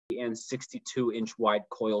and 62-inch wide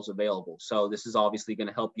coils available. So this is obviously going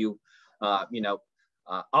to help you,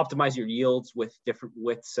 optimize your yields with different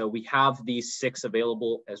widths. So we have these 6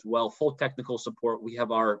 available as well. Full technical support. We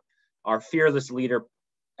have our fearless leader,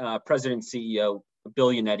 President CEO, Bill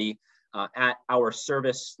Yannetti, at our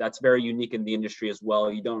service. That's very unique in the industry as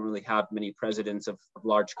well. You don't really have many presidents of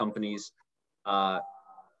large companies,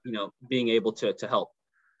 being able to help.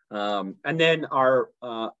 And then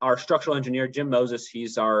our structural engineer, Jim Moses,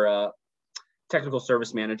 he's our technical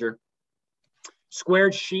service manager.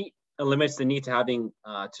 Squared sheet eliminates the need to having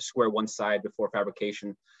to square one side before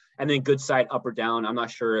fabrication. And then good side up or down. I'm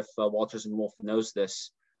not sure if Walters and Wolf knows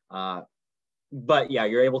this, but yeah,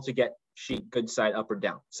 you're able to get sheet good side up or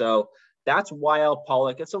down. So that's why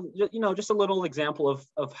Pollock. It's just a little example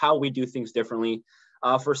of how we do things differently.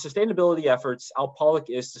 For sustainability efforts, Pollock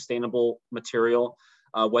is sustainable material,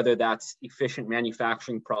 whether that's efficient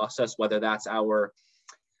manufacturing process, whether that's our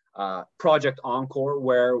Project Encore,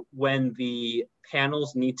 where when the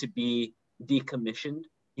panels need to be decommissioned,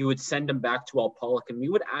 you would send them back to Pollock, and we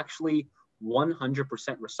would actually 100%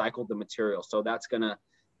 recycle the material. So that's going to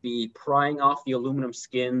be prying off the aluminum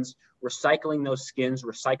skins, recycling those skins,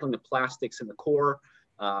 recycling the plastics in the core,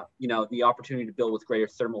 the opportunity to build with greater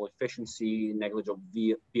thermal efficiency, negligible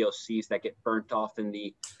VOCs that get burnt off in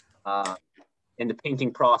the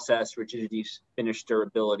painting process, rigidity, finish,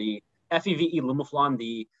 durability. FEVE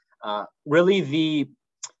Lumiflon, really the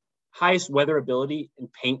highest weatherability in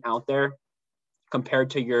paint out there compared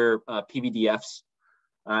to your PVDFs.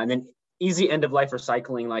 And then easy end-of-life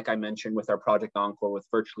recycling, like I mentioned, with our Project Encore with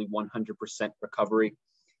virtually 100% recovery.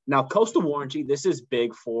 Now, coastal warranty, this is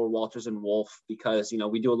big for Walters and Wolf because,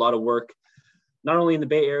 we do a lot of work, not only in the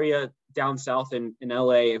Bay Area, down south in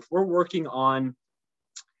LA. If we're working on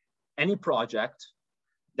any project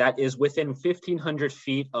that is within 1,500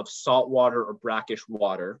 feet of saltwater or brackish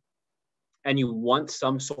water, and you want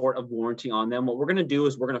some sort of warranty on them, what we're going to do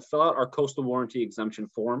is we're going to fill out our coastal warranty exemption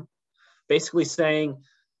form, basically saying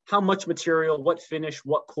how much material, what finish,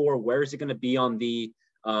 what core, where is it going to be on the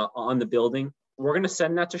building. We're going to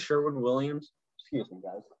send that to Sherwin-Williams. Excuse me,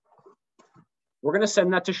 guys. We're going to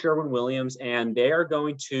send that to Sherwin-Williams, and they are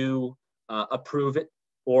going to approve it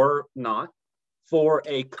or not for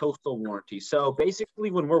a coastal warranty. So basically,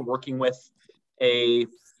 when we're working with a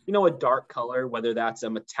dark color, whether that's a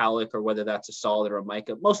metallic or whether that's a solid or a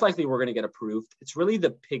mica, most likely we're going to get approved. It's really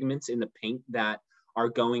the pigments in the paint that are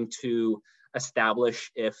going to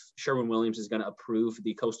establish if Sherwin-Williams is going to approve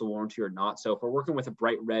the coastal warranty or not. So if we're working with a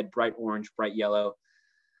bright red, bright orange, bright yellow,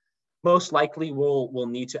 most likely we'll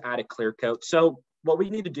need to add a clear coat. So what we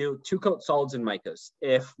need to do, 2-coat solids and micas.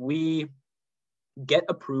 If we get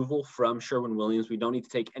approval from Sherwin-Williams, we don't need to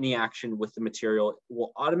take any action with the material.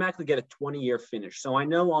 We'll automatically get a 20-year finish. So I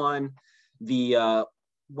know on the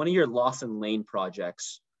one of your Lawson Lane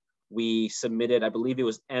projects, we submitted, I believe it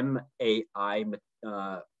was MAI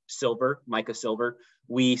silver, mica silver.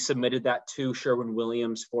 We submitted that to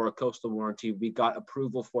Sherwin-Williams for a coastal warranty. We got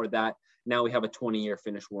approval for that. Now we have a 20-year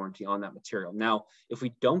finish warranty on that material. Now, if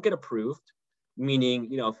we don't get approved, meaning,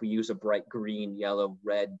 if we use a bright green, yellow,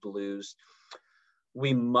 red, blues,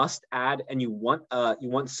 we must add, and you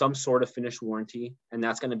want some sort of finish warranty, and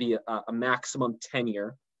that's going to be a maximum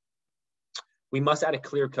 10-year. We must add a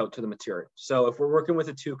clear coat to the material. So if we're working with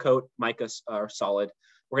a 2-coat mica or solid,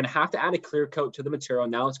 we're going to have to add a clear coat to the material.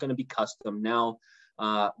 Now it's going to be custom. Now,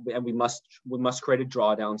 and we must create a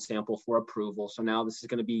drawdown sample for approval. So now this is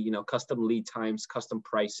going to be, custom lead times, custom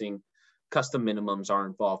pricing, custom minimums are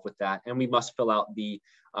involved with that. And we must fill out the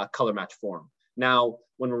color match form. Now,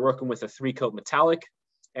 when we're working with a 3-coat metallic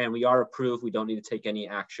and we are approved, we don't need to take any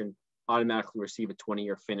action, automatically receive a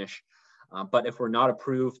 20-year finish. But if we're not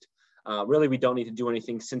approved, really, we don't need to do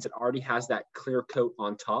anything since it already has that clear coat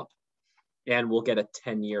on top, and we'll get a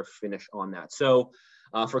 10-year finish on that. So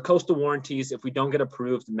for coastal warranties, if we don't get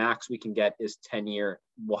approved, the max we can get is 10-year.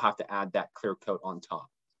 We'll have to add that clear coat on top.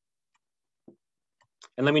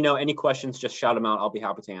 And let me know any questions, just shout them out. I'll be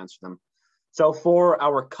happy to answer them. So for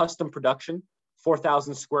our custom production,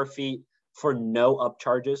 4,000 square feet for no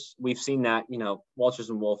upcharges. We've seen that, Walters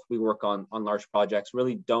and Wolf, we work on large projects,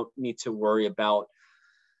 really don't need to worry about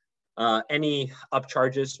any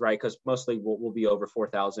upcharges, right? Because mostly we'll be over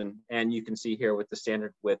 4,000. And you can see here with the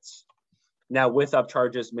standard widths. Now with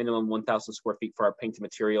upcharges, minimum 1,000 square feet for our painted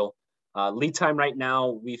material. Lead time right now,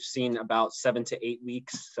 we've seen about 7 to 8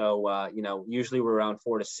 weeks. So, usually we're around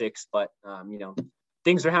 4 to 6, but,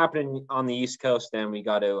 things are happening on the East Coast and we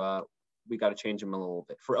got to change them a little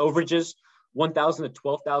bit. For overages, 1,000 to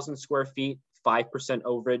 12,000 square feet, 5%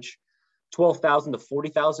 overage. 12,000 to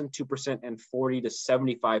 40,000, 2%, and 40 to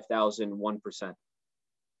 75,000, 1%.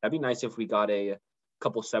 That'd be nice if we got a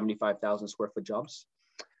couple 75,000 square foot jobs.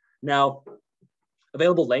 Now,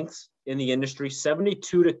 available lengths in the industry,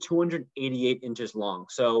 72 to 288 inches long.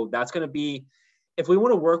 So that's going to be, if we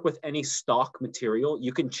want to work with any stock material,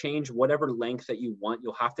 you can change whatever length that you want.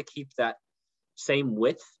 You'll have to keep that same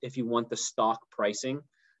width if you want the stock pricing.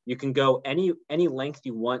 You can go any length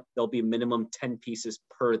you want. There'll be minimum 10 pieces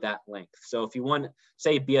per that length. So if you want,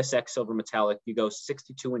 say, BSX silver metallic, you go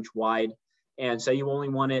 62-inch wide, and say you only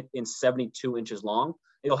want it in 72 inches long,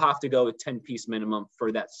 you'll have to go a 10-piece minimum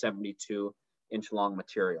for that 72-inch long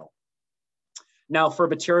material. Now, for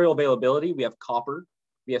material availability, we have copper,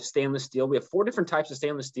 we have stainless steel. We have 4 different types of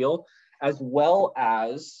stainless steel, as well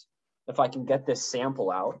as, if I can get this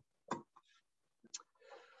sample out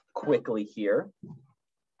quickly here.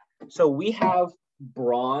 So we have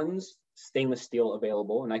bronze stainless steel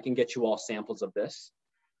available, and I can get you all samples of this.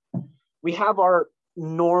 We have our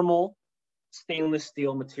normal stainless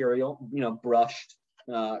steel material, you know, brushed,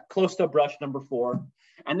 close to brush number 4.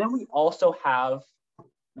 And then we also have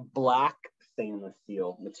black stainless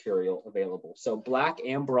steel material available. So black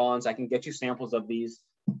and bronze, I can get you samples of these.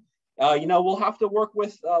 You know, we'll have to work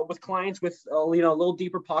with clients with, you know, a little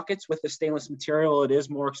deeper pockets with the stainless material. It is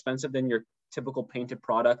more expensive than your typical painted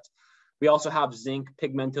product. We also have zinc,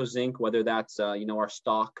 pigmento zinc, whether that's, you know, our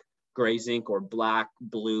stock gray zinc or black,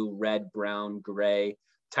 blue, red, brown, gray,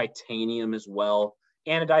 titanium as well,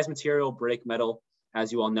 anodized material, brake metal,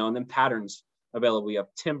 as you all know, and then patterns available. You have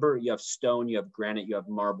timber, you have stone, you have granite, you have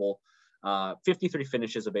marble, 53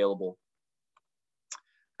 finishes available.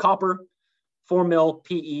 Copper, 4 mil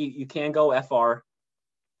PE, you can go FR,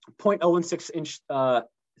 0.016 inch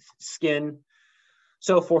skin.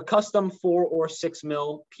 So for custom 4 or 6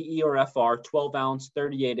 mil PE or FR, 12 ounce,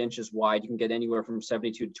 38 inches wide, you can get anywhere from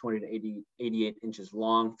 72 to 288 inches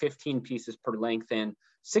long, 15 pieces per length, and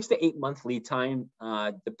 6 to 8 month lead time.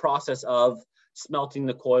 The process of smelting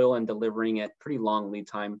the coil and delivering it, pretty long lead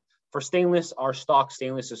time. For stainless, our stock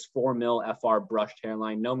stainless is 4 mil FR brushed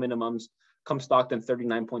hairline, no minimums, comes stocked in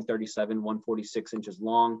 39.37, 146 inches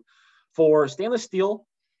long. For stainless steel,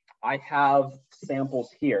 I have samples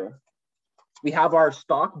here. We have our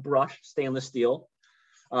stock brushed stainless steel.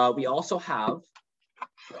 We also have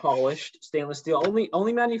polished stainless steel.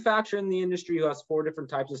 Only manufacturer in the industry who has 4 different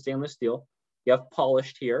types of stainless steel. You have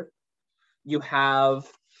polished here. You have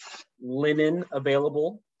linen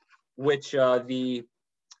available, which the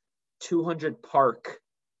 200 Park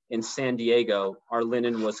in San Diego, our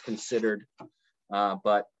linen was considered,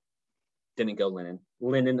 but didn't go linen.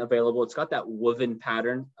 Linen available. It's got that woven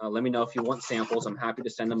pattern. Let me know if you want samples. I'm happy to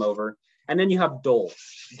send them over. And then you have Dole.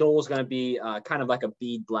 Dole is going to be kind of like a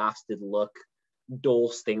bead blasted look, Dole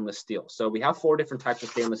stainless steel. So we have 4 different types of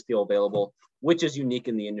stainless steel available, which is unique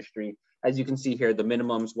in the industry. As you can see here, the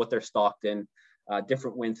minimums, what they're stocked in,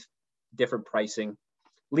 different width, different pricing.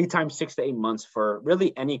 Lead time 6 to 8 months for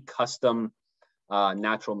really any custom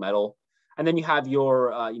natural metal. And then you have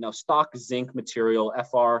your you know, stock zinc material,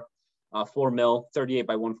 FR 4 mil, 38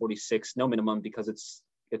 by 146, no minimum because it's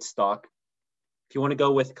stock. If you want to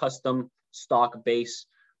go with custom stock base,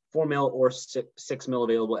 4 mil or 6 mil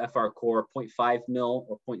available, FR core, 0.5 mil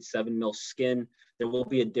or 0.7 mil skin. There will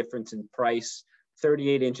be a difference in price.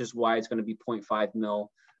 38 inches wide is going to be 0.5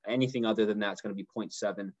 mil. Anything other than that is going to be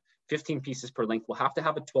 0.7. 15 pieces per length. We'll have to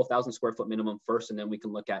have a 12,000 square foot minimum first, and then we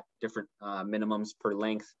can look at different minimums per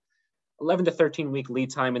length. 11 to 13 week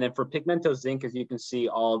lead time. And then for pigmento zinc, as you can see,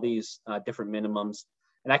 all these different minimums.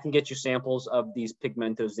 And I can get you samples of these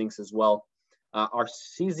pigmento zincs as well. Our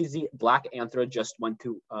CZZ Black Anthra just went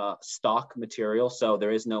to stock material, so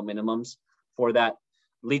there is no minimums for that.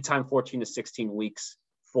 Lead time 14 to 16 weeks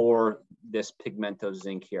for this pigmento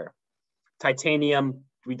zinc here. Titanium,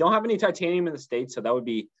 we don't have any titanium in the States, so that would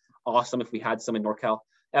be awesome if we had some in NorCal.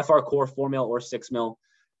 FR core, 4 mil or 6 mil,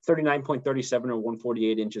 39.37 or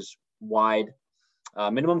 148 inches wide.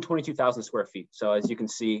 Minimum 22,000 square feet. So as you can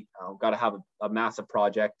see, got to have a massive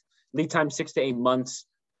project. Lead time 6 to 8 months.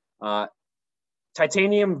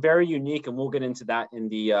 Titanium, very unique, and we'll get into that in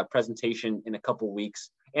the presentation in a couple weeks.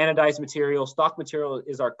 Anodized material, stock material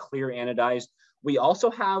is our clear anodized. We also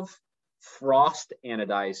have frost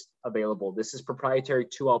anodized available. This is proprietary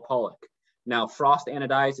to Alpolic. Now, frost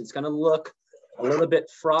anodized, it's going to look a little bit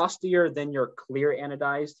frostier than your clear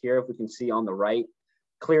anodized here, if we can see on the right.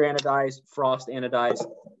 Clear anodized, frost anodized,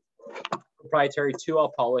 proprietary to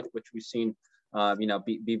Alpolic, which we've seen you know,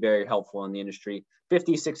 be very helpful in the industry.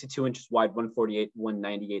 50, 62 inches wide, 148,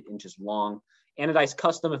 198 inches long. Anodized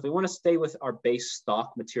custom, if we want to stay with our base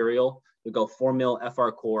stock material, we go 4 mil FR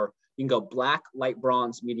core. You can go black, light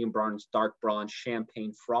bronze, medium bronze, dark bronze,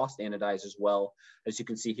 champagne, frost anodized as well. As you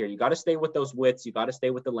can see here, you got to stay with those widths. You got to stay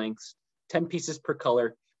with the lengths. 10 pieces per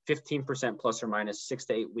color, 15% plus or minus, 6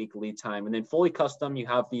 to 8 week lead time. And then fully custom, you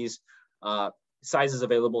have these sizes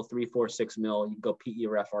available, 3, 4, 6 mil. You can go PE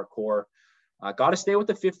or FR core. Got to stay with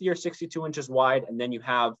the 50 or 62 inches wide. And then you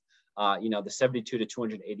have, the 72 to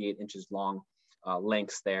 288 inches long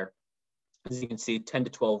lengths there. As you can see, 10 to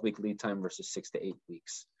 12 week lead time versus 6 to 8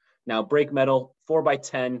 weeks. Now, brake metal,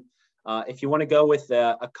 4x10. If you want to go with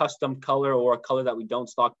a custom color or a color that we don't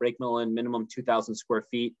stock brake metal in, minimum 2,000 square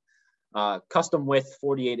feet. Custom width,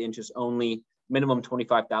 48 inches only, minimum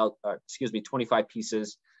 25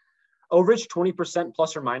 pieces. Overage, 20%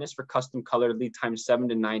 plus or minus for custom color, lead time 7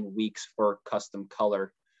 to 9 weeks for custom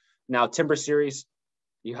color. Now, timber series,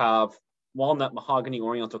 you have walnut, mahogany,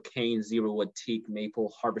 oriental cane, zebra wood, teak,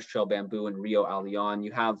 maple, harvest trail bamboo, and Rio Allion.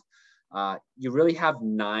 You really have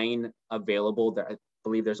 9 available. I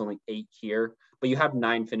believe there's only 8 here, but you have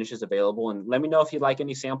 9 finishes available. And let me know if you'd like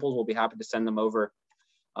any samples. We'll be happy to send them over.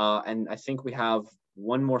 And I think we have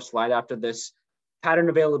one more slide after this. Pattern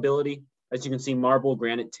availability. As you can see, marble,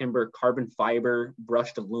 granite, timber, carbon fiber,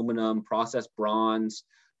 brushed aluminum, processed bronze,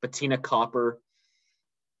 patina copper.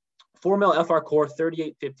 4 mil FR core,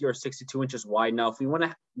 38, 50, or 62 inches wide. Now, if we want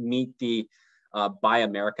to meet the Buy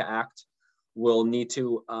America Act, we'll need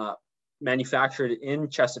to manufacture it in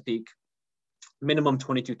Chesapeake, minimum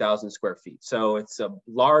 22,000 square feet. So it's a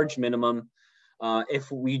large minimum.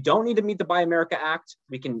 If we don't need to meet the Buy America Act,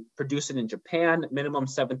 we can produce it in Japan, minimum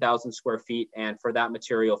 7,000 square feet. And for that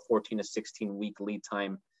material, 14 to 16 week lead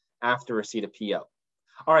time after receipt of PO.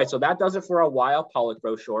 All right, so that does it for our Weil Pollock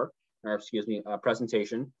brochure, or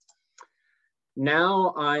presentation.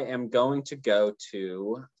 Now I am going to go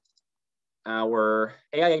to our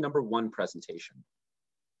AIA number 1 presentation.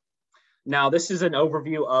 Now, this is an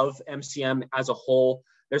overview of MCM as a whole.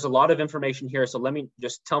 There's a lot of information here, so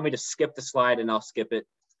tell me to skip the slide and I'll skip it.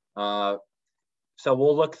 So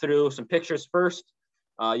we'll look through some pictures first.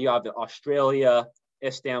 You have Australia,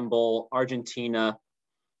 Istanbul, Argentina,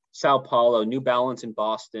 Sao Paulo, New Balance in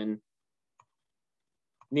Boston,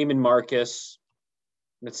 Neiman Marcus.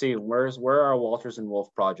 Let's see, where are our Walters and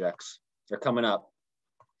Wolf projects? They're coming up.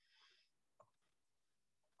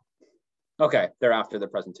 Okay, they're after the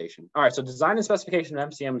presentation. All right, so design and specification of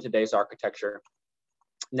MCM in today's architecture.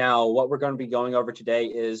 Now, what we're going to be going over today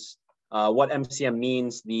is what MCM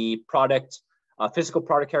means, the product, physical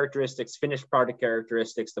product characteristics, finished product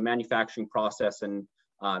characteristics, the manufacturing process, and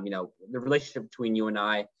the relationship between you and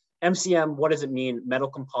I. MCM, what does it mean? Metal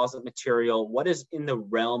composite material. What is in the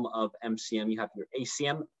realm of MCM? You have your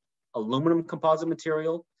ACM, aluminum composite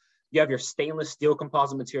material. You have your stainless steel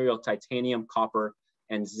composite material, titanium, copper,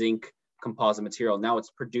 and zinc composite material. Now,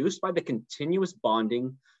 it's produced by the continuous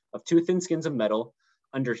bonding of 2 thin skins of metal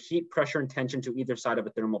under heat, pressure, and tension to either side of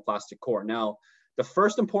a thermoplastic core. Now, the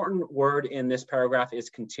first important word in this paragraph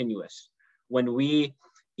is continuous. When we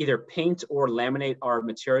either paint or laminate our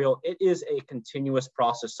material, it is a continuous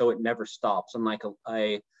process, so it never stops. Unlike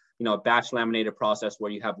a batch laminated process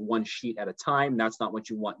where you have 1 sheet at a time, that's not what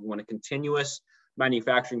you want. You want a continuous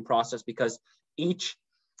manufacturing process because each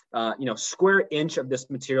square inch of this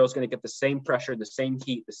material is going to get the same pressure, the same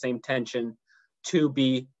heat, the same tension to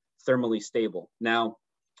be thermally stable. Now,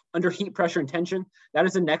 under heat, pressure, and tension, that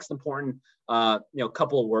is the next important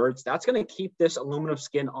couple of words. That's going to keep this aluminum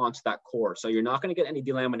skin onto that core. So you're not going to get any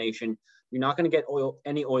delamination. You're not going to get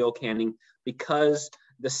any oil canning because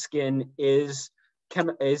the skin is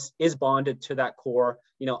bonded to that core.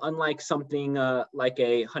 Unlike something like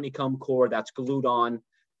a honeycomb core that's glued on,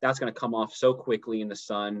 that's going to come off so quickly in the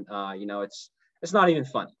sun. It's not even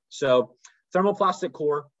funny. So thermoplastic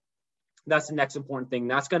core, that's the next important thing.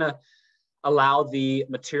 That's going to allow the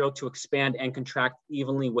material to expand and contract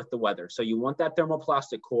evenly with the weather. So you want that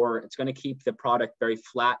thermoplastic core. It's going to keep the product very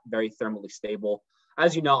flat, very thermally stable.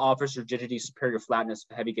 As you know, offers rigidity, superior flatness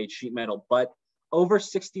to heavy gauge sheet metal, but over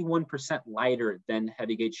 61% lighter than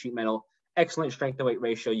heavy gauge sheet metal. Excellent strength to weight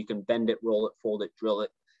ratio. You can bend it, roll it, fold it, drill it,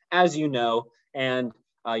 as you know. And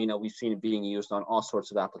we've seen it being used on all sorts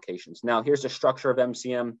of applications. Now, here's the structure of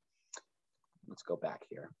MCM. Let's go back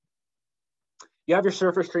here. You have your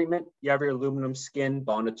surface treatment, you have your aluminum skin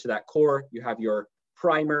bonded to that core, you have your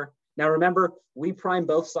primer. Now remember, we prime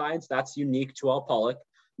both sides, that's unique to all Pollock.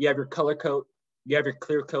 You have your color coat, you have your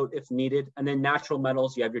clear coat if needed, and then natural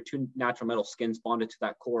metals, you have your 2 natural metal skins bonded to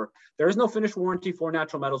that core. There is no finish warranty for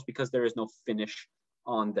natural metals because there is no finish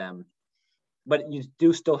on them. But you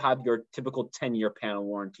do still have your typical 10-year panel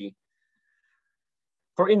warranty.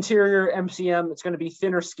 For interior MCM, it's going to be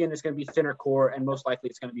thinner skin, it's going to be thinner core, and most likely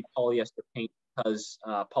it's going to be polyester paint because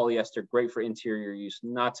polyester, great for interior use,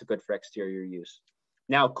 not so good for exterior use.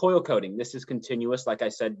 Now, coil coating, this is continuous, like I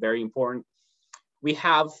said, very important. We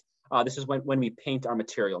have, this is when we paint our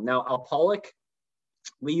material. Now, alpolic,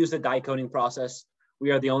 we use the die coating process.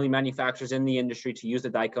 We are the only manufacturers in the industry to use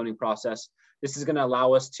the die coating process. This is going to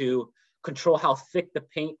allow us to control how thick the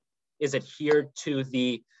paint is adhered to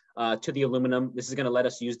the aluminum. This is going to let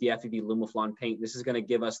us use the FEV Lumiflon paint. This is going to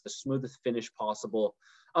give us the smoothest finish possible.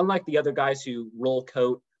 Unlike the other guys who roll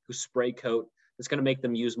coat, who spray coat, it's going to make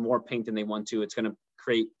them use more paint than they want to. It's going to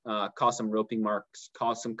create, cause some roping marks,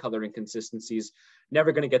 cause some color inconsistencies.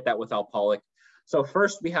 Never going to get that with alpolic. So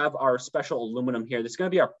first we have our special aluminum here. This is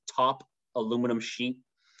going to be our top aluminum sheet.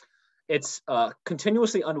 It's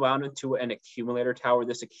continuously unwound into an accumulator tower.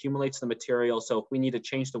 This accumulates the material. So if we need to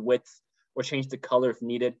change the width or change the color if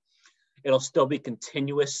needed, it'll still be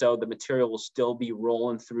continuous. So the material will still be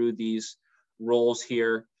rolling through these rolls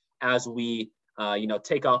here as we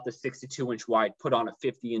take off the 62-inch wide, put on a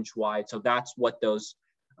 50-inch wide. So that's what those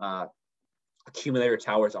accumulator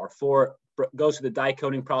towers are for. Goes through the die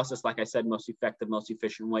coating process, like I said, most effective, most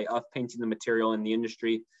efficient way of painting the material in the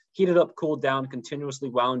industry. Heated up, cooled down, continuously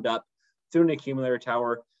wound up through an accumulator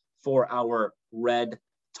tower for our red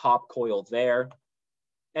top coil there.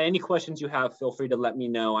 And any questions you have, feel free to let me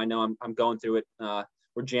know. I know I'm going through it.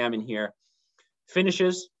 We're jamming here.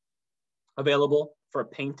 Finishes available for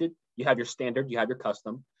painted. You have your standard, you have your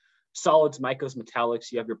custom. Solids, micas,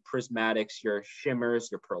 metallics, you have your prismatics, your shimmers,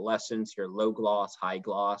 your pearlescents, your low gloss, high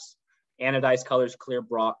gloss, anodized colors, clear,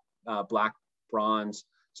 black, bronze,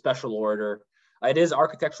 special order. It is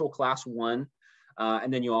architectural class 1.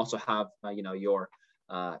 And then you also have,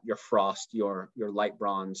 your frost, your light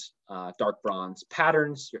bronze, dark bronze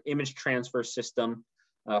patterns, your image transfer system,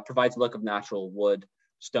 provides a look of natural wood,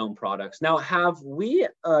 stone products. Now, have we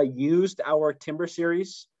used our timber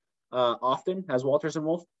series often as Walters and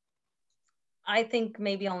Wolf? I think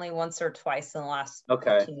maybe only once or twice in the last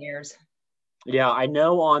 15 years. Yeah, I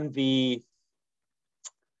know on the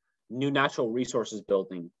new natural resources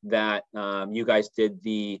building that you guys did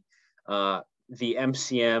the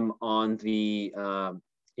MCM on the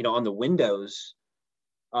on the windows.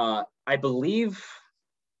 I believe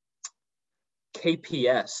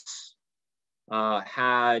KPS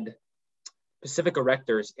had Pacific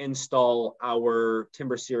Erectors install our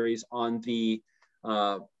timber series on the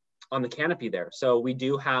canopy there. So we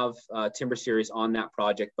do have timber series on that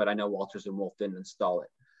project, but I know Walters and Wolf didn't install it.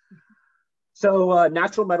 So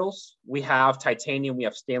natural metals, we have titanium, we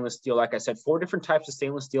have stainless steel. Like I said, 4 different types of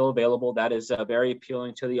stainless steel available. That is very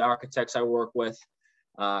appealing to the architects I work with.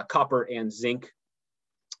 Copper and zinc.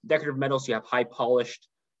 Decorative metals, you have high polished,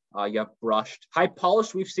 you have brushed. High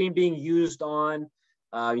polished we've seen being used on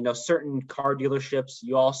certain car dealerships.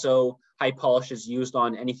 You also, high polish is used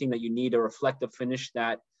on anything that you need a reflective finish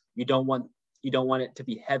that you don't want it to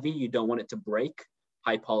be heavy, you don't want it to break.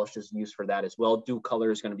 High polish is used for that as well. Dew color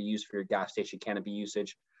is going to be used for your gas station canopy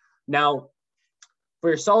usage. Now, for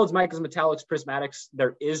your solids, micas, metallics, prismatics,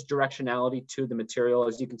 there is directionality to the material.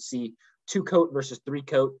 As you can see, 2-coat versus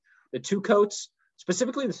 3-coat. The 2 coats,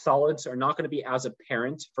 specifically the solids, are not going to be as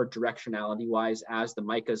apparent for directionality wise as the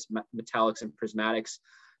micas, metallics, and prismatics.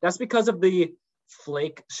 That's because of the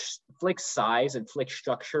flake size and flake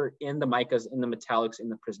structure in the micas, in the metallics, in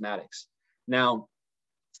the prismatics. Now,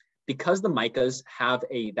 because the micas have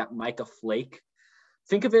that mica flake,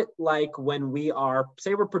 think of it like when we are,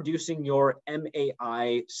 say we're producing your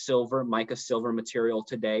MAI silver, mica silver material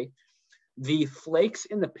today, the flakes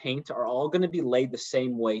in the paint are all going to be laid the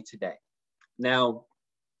same way today. Now,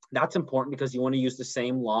 that's important because you want to use the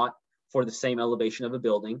same lot for the same elevation of a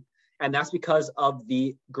building. And that's because of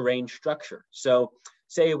the grain structure. So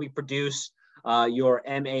say we produce your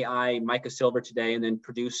MAI mica silver today and then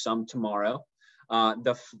produce some tomorrow.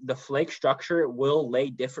 The flake structure will lay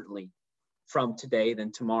differently from today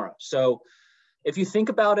than tomorrow. So if you think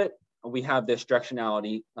about it, we have this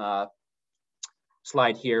directionality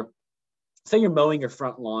slide here. Say you're mowing your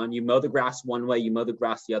front lawn, you mow the grass one way, you mow the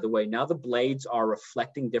grass the other way. Now the blades are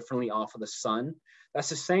reflecting differently off of the sun. That's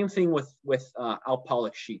the same thing with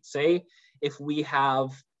alpolic sheets. Say if we have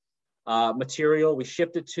material, we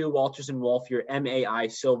shipped it to Walters and Wolf, your MAI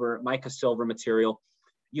silver, mica silver material.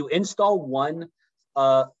 You install one,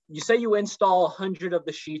 you say you install 100 of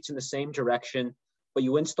the sheets in the same direction, but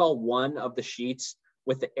you install one of the sheets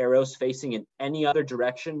with the arrows facing in any other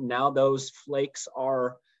direction. Now those flakes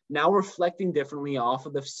are now reflecting differently off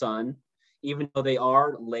of the sun, even though they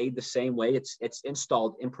are laid the same way. It's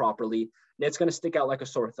installed improperly. it's going to stick out like a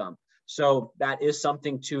sore thumb. So that is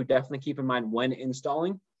something to definitely keep in mind when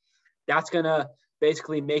installing. That's going to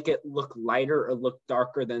basically make it look lighter or look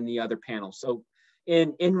darker than the other panels. So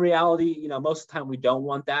in reality, you know, most of the time we don't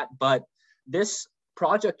want that, but this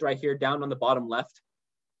project right here down on the bottom left,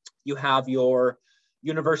 you have your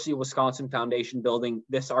University of Wisconsin Foundation building.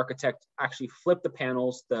 This architect actually flipped the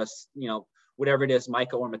panels, the, you know, whatever it is,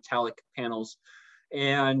 mica or metallic panels,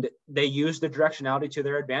 and they used the directionality to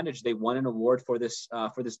their advantage. They won an award for this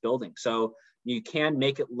building. So you can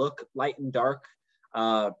make it look light and dark.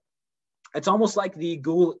 It's almost like the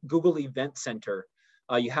Google Event Center.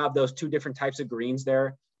 You have those two different types of greens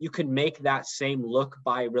there. You can make that same look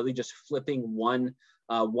by really just flipping one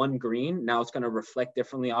green. Now it's going to reflect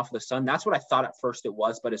differently off of the sun. That's what I thought at first it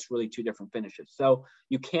was, but it's really two different finishes. So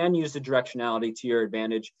you can use the directionality to your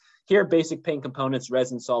advantage. Here, basic paint components,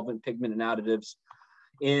 resin, solvent, pigment, and additives.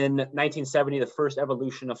 In 1970, the first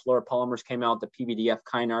evolution of fluoropolymers came out, the PVDF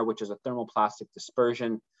Kynar, which is a thermoplastic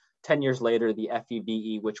dispersion. 10 years later, the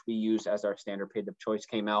FEVE, which we use as our standard paint of choice,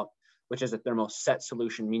 came out, which is a thermoset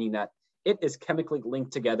solution, meaning that it is chemically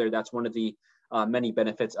linked together. That's one of the many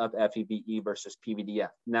benefits of FEVE versus PVDF.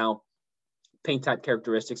 Now, paint type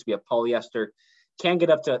characteristics, we have polyester, can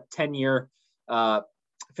get up to 10-year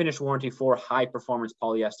finish warranty for high performance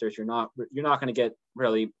polyesters. You're not going to get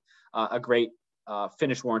really a great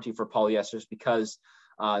finish warranty for polyesters because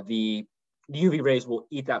the UV rays will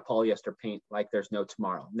eat that polyester paint like there's no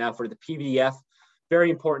tomorrow. Now for the PVDF, very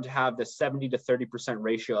important to have the 70 to 30%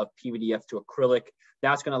 ratio of PVDF to acrylic.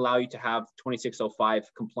 That's going to allow you to have 2605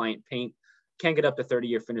 compliant paint. Can get up to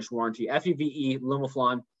 30-year finish warranty. FEVE,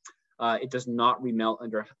 Lumiflon, it does not remelt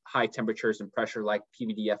under high temperatures and pressure like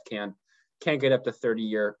PVDF can. Can get up to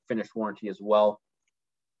 30-year finish warranty as well.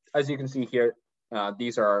 As you can see here,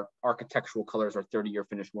 these are architectural colors or 30-year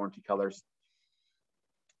finish warranty colors.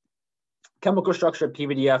 Chemical structure of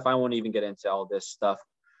PVDF, I won't even get into all this stuff.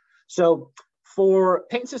 So for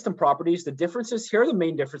paint system properties, the differences, here are the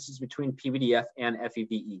main differences between PVDF and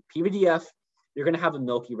FEVE. PVDF, you're going to have a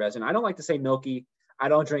milky resin. I don't like to say milky. I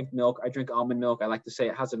don't drink milk. I drink almond milk. I like to say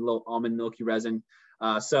it has a little almond milky resin.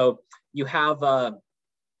 So you have,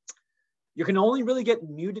 you can only really get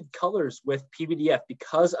muted colors with PVDF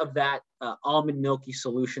because of that almond milky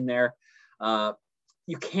solution there.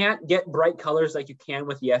 You can't get bright colors like you can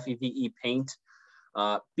with the FEVE paint.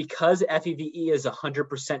 Because FEVE is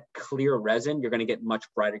 100% clear resin, you're going to get much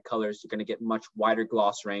brighter colors. You're going to get much wider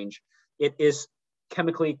gloss range. It is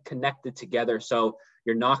chemically connected together, so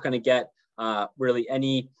you're not going to get really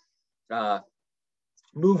any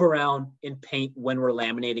move around in paint when we're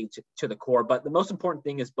laminating to the core. But the most important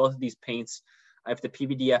thing is both of these paints, if the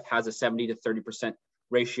PVDF has a 70 to 30%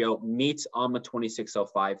 ratio, meets ALMA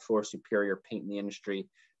 2605 for superior paint in the industry.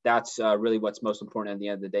 That's really what's most important at the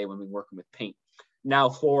end of the day when we're working with paint. Now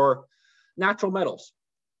for natural metals,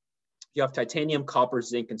 you have titanium, copper,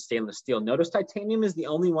 zinc, and stainless steel. Notice titanium is the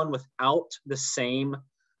only one without the same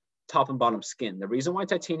top and bottom skin. The reason why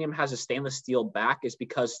titanium has a stainless steel back is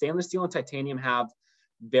because stainless steel and titanium have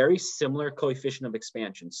very similar coefficient of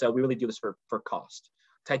expansion. So we really do this for cost.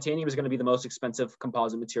 Titanium is going to be the most expensive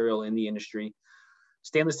composite material in the industry.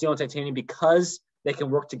 Stainless steel and titanium, because they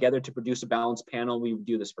can work together to produce a balanced panel, we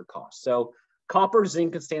do this for cost. So copper,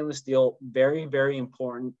 zinc, and stainless steel, very, very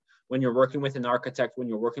important when you're working with an architect, when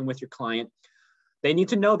you're working with your client. They need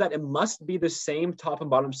to know that it must be the same top and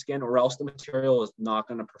bottom skin, or else the material is not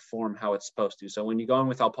going to perform how it's supposed to. So when you go in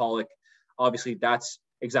with alpolic, obviously that's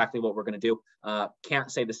exactly what we're going to do. Can't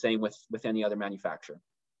say the same with any other manufacturer.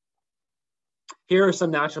 Here are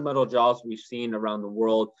some natural metal jobs we've seen around the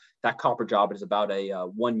world. That copper job is about a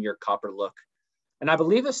 1-year copper look. And I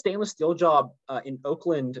believe a stainless steel job in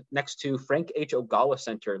Oakland next to Frank H. Ogawa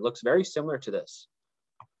Center looks very similar to this.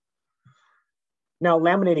 Now,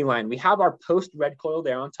 laminating line, we have our post red coil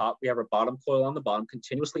there on top. We have our bottom coil on the bottom,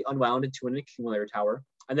 continuously unwound into an accumulator tower.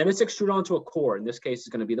 And then it's extruded onto a core. In this case, it's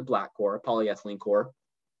going to be the black core, a polyethylene core.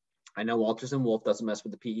 I know Walters and Wolff doesn't mess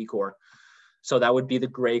with the PE core. So that would be the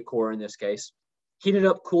gray core in this case. Heated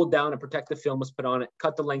up, cooled down, and protective film was put on it.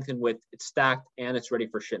 Cut the length and width. It's stacked, and it's ready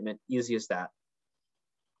for shipment. Easy as that.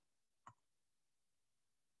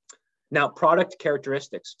 Now, product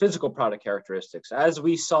characteristics, physical product characteristics. As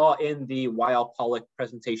we saw in the Alpolic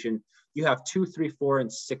presentation, you have 2, 3, 4,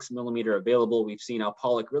 and 6 millimeter available. We've seen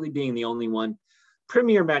Alpolic really being the only one.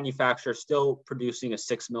 Premier manufacturer still producing a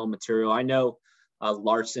 6 mil material. I know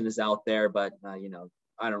Larson is out there, but you know,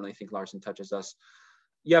 I don't really think Larson touches us.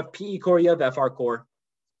 You have PE core, you have FR core,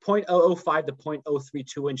 0.005 to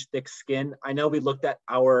 0.032 inch thick skin. I know we looked at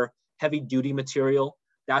our heavy duty material.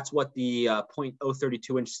 That's what the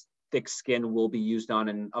 0.032 inch thick skin will be used on.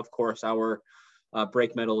 And of course, our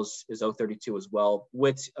brake metal is 032 as well.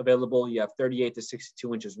 Widths available, you have 38 to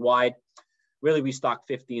 62 inches wide. Really, we stock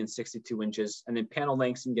 50 and 62 inches. And then panel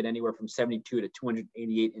lengths can get anywhere from 72 to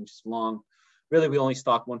 288 inches long. Really, we only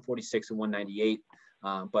stock 146 and 198.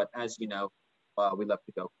 But as you know, we love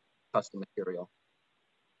to go custom material.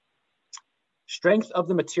 Strength of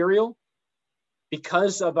the material,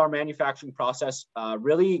 because of our manufacturing process,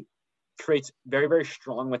 really creates very, very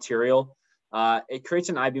strong material. It creates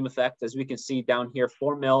an I-beam effect. As we can see down here,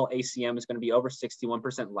 4 mil ACM is going to be over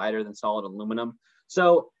 61% lighter than solid aluminum.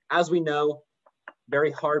 So as we know,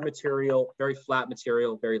 very hard material, very flat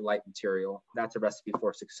material, very light material. That's a recipe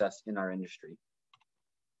for success in our industry.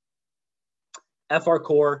 FR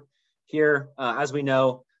core here, as we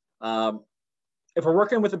know, if we're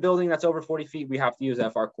working with a building that's over 40 feet, we have to use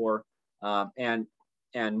FR core, and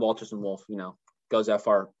Walters and Wolff, goes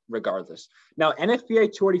FR regardless. Now,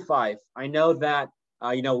 NFPA 285, I know that,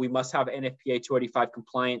 we must have NFPA 285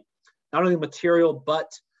 compliant, not only material,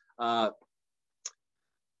 but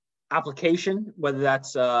application, whether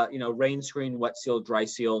that's, rain screen, wet seal, dry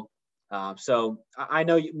seal. So I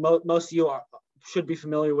know most of you should be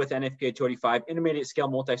familiar with NFPA 285, intermediate scale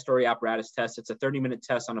multi-story apparatus test. It's a 30-minute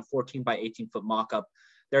test on a 14 by 18 foot mock-up.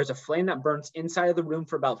 There's a flame that burns inside of the room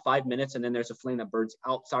for about 5 minutes, and then there's a flame that burns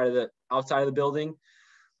outside of the building.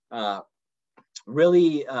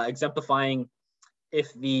 Really exemplifying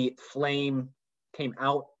if the flame came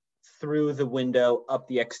out through the window up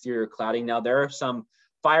the exterior cladding. Now, there are some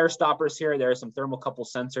fire stoppers here. There are some thermocouple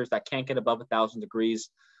sensors that can't get above 1,000 degrees.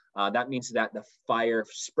 That means that the fire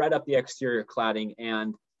spread up the exterior cladding,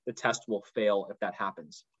 and the test will fail if that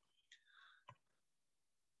happens.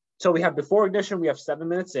 So we have before ignition, we have 7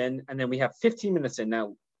 minutes in, and then we have 15 minutes in.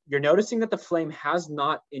 Now, you're noticing that the flame has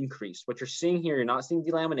not increased. What you're seeing here, you're not seeing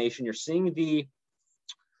delamination. You're seeing the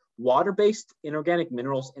water-based inorganic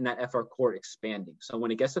minerals in that FR core expanding. So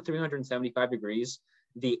when it gets to 375 degrees,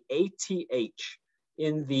 the ATH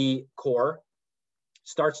in the core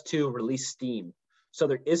starts to release steam. So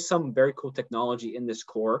there is some very cool technology in this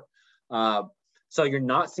core. So you're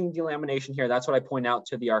not seeing delamination here. That's what I point out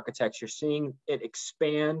to the architects. You're seeing it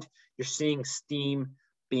expand. You're seeing steam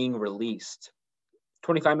being released.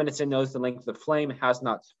 25 minutes in, notice the length of the flame has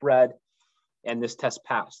not spread, and this test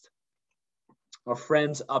passed. Our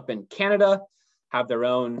friends up in Canada have their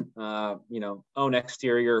own, own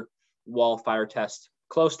exterior wall fire test,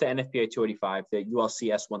 close to NFPA 285, the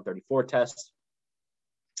ULCS 134 test.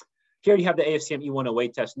 Here you have the AFCM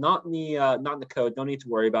E108 test, not in the code, don't need to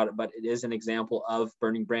worry about it, but it is an example of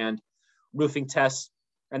Burning Brand roofing tests.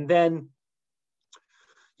 And then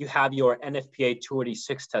you have your NFPA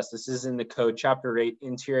 286 test. This is in the code, chapter 8,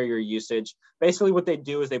 interior usage. Basically what they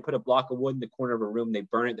do is they put a block of wood in the corner of a room, they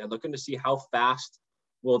burn it. They're looking to see how fast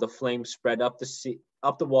will the flame spread up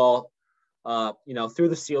the wall, through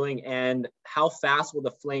the ceiling, and how fast will the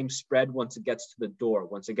flame spread once it gets to the door,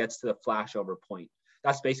 once it gets to the flashover point.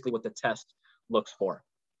 That's basically what the test looks for.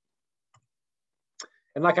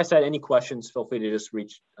 And like I said, any questions, feel free to just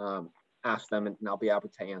ask them, and I'll be able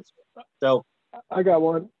to answer. So I got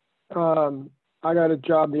one. I got a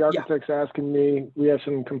job. The architect's asking me, we have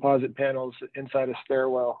some composite panels inside a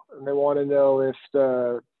stairwell, and they want to know if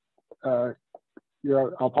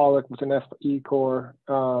your alcoholic with an FE core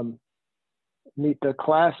meet the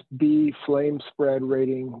Class B flame spread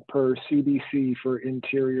rating per CBC for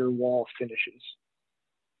interior wall finishes.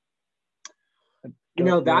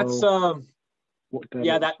 That's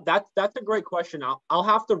that's a great question. I'll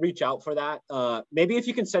have to reach out for that. Maybe if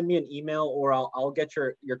you can send me an email, or I'll get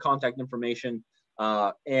your contact information,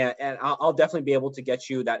 and I'll definitely be able to get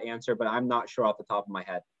you that answer, but I'm not sure off the top of my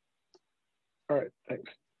head. All right,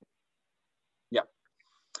 thanks. Yeah.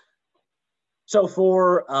 So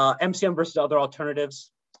for MCM versus other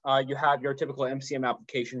alternatives, you have your typical MCM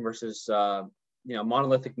application versus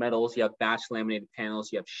monolithic metals. You have batch laminated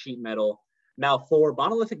panels. You have sheet metal. Now, for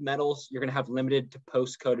monolithic metals, you're going to have limited to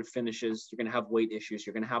post-coated finishes. You're going to have weight issues.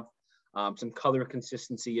 You're going to have some color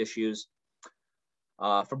consistency issues.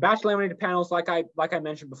 For batch laminated panels, like I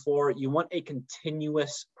mentioned before, you want a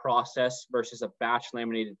continuous process versus a batch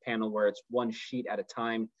laminated panel where it's one sheet at a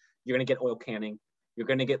time. You're going to get oil canning. You're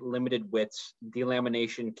going to get limited widths.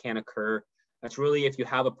 Delamination can occur. That's really, if you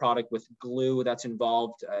have a product with glue that's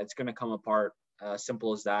involved, it's going to come apart.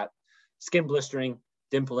 Simple as that. Skin blistering,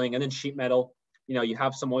 dimpling, and then sheet metal. You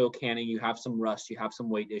have some oil canning, you have some rust, you have some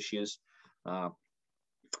weight issues.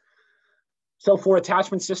 So for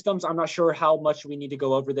attachment systems, I'm not sure how much we need to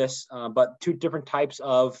go over this, but two different types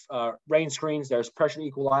of rain screens. There's pressure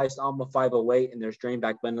equalized ALMA 508, and there's drain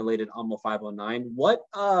back ventilated ALMA 509.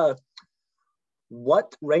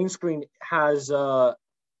 What rain screen has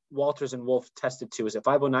Walters and Wolf tested to? Is it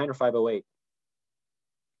 509 or 508?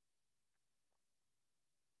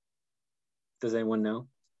 Does anyone know?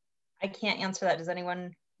 I can't answer that. Does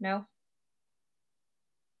anyone know?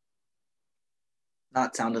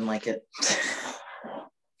 Not sounding like it.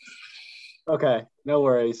 Okay, no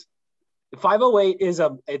worries. 508 is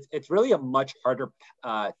it's really a much harder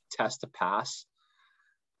test to pass.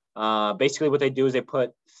 Basically what they do is they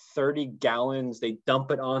put 30 gallons, they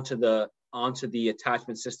dump it onto the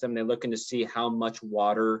attachment system. They're looking to see how much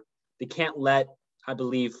water. They can't let, I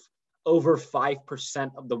believe, over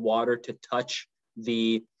 5% of the water to touch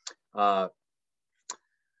the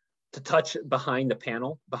behind the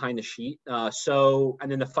panel, behind the sheet. And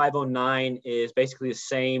then the 509 is basically the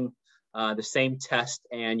same test,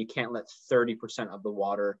 and you can't let 30% of the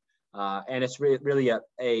water. And it's really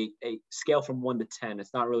a scale from 1 to 10.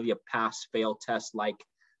 It's not really a pass-fail test like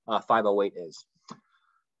 508 is.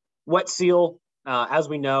 Wet seal, as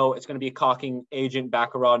we know, it's going to be a caulking agent,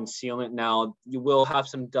 baccarat, and sealant. Now, you will have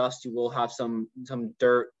some dust. You will have some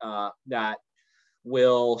dirt that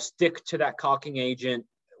will stick to that caulking agent,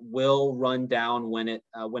 will run down when it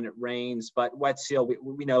rains. But wet seal,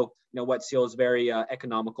 we know wet seal is very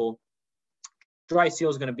economical. Dry seal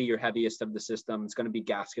is going to be your heaviest of the system. It's going to be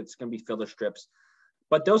gaskets. It's going to be filler strips.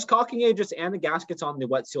 But those caulking agents and the gaskets on the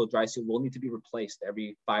wet seal, dry seal will need to be replaced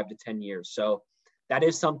every 5 to 10 years. So that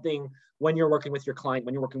is something when you're working with your client,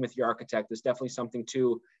 when you're working with your architect, it's definitely something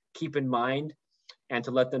to keep in mind and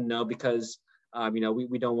to let them know, because we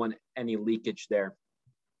don't want any leakage there.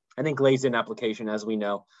 I think glazed-in application, as we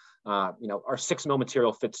know, our 6mm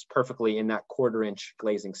material fits perfectly in that 1/4-inch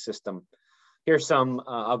glazing system. Here's some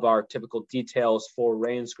of our typical details for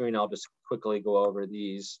rain screen. I'll just quickly go over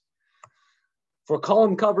these. For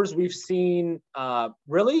column covers, we've seen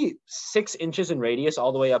really 6 inches in radius,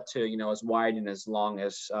 all the way up to as wide and as long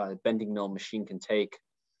as a bending mill machine can take.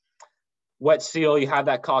 Wet seal, you have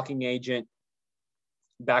that caulking agent,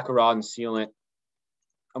 baccarat, and sealant.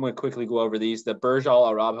 I'm going to quickly go over these. The Burj Al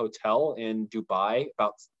Arab Hotel in Dubai,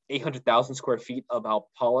 about 800,000 square feet of Al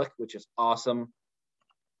Pollock, which is awesome.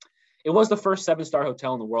 It was the first 7-star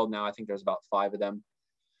hotel in the world. Now I think there's about 5 of them.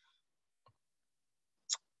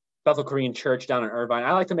 Bethel Korean Church down in Irvine.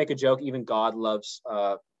 I like to make a joke. Even God loves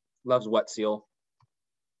wet seal.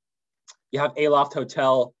 You have Aloft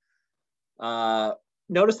Hotel.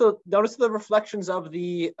 Notice the reflections of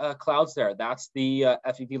the clouds there. That's the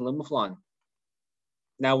FEV Limuflon.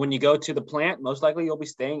 Now, when you go to the plant, most likely you'll be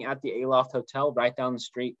staying at the Aloft Hotel right down the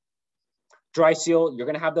street. Dry seal, you're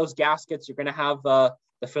going to have those gaskets. You're going to have the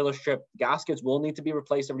filler strip. Gaskets will need to be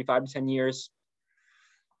replaced every 5 to 10 years.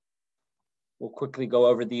 We'll quickly go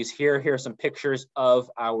over these here. Here are some pictures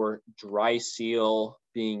of our dry seal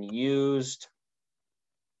being used.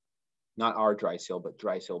 Not our dry seal, but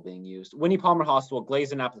dry seal being used. Winnie Palmer Hospital,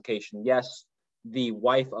 glazing application. Yes, the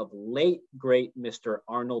wife of late, great Mr.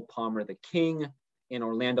 Arnold Palmer, the king, in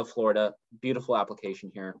Orlando, Florida. Beautiful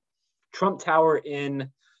application here. Trump Tower in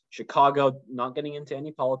Chicago. Not getting into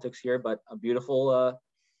any politics here, but a beautiful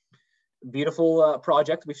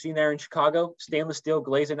project we've seen there in Chicago. Stainless steel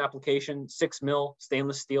glazing application, 6mm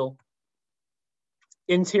stainless steel.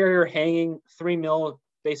 Interior hanging, 3mm,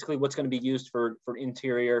 basically what's going to be used for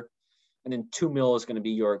interior. And then 2mm is going to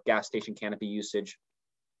be your gas station canopy usage.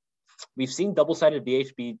 We've seen double-sided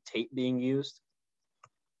VHB tape being used.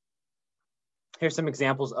 Here's some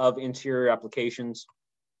examples of interior applications.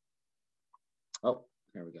 Oh,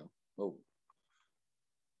 there we go. Oh,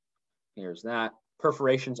 here's that.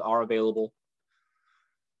 Perforations are available.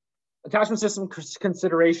 Attachment system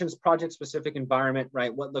considerations, project specific environment,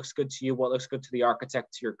 right? What looks good to you, what looks good to the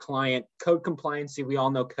architect, to your client. Code compliancy, we all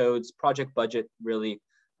know codes. Project budget, really,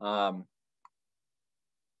 what's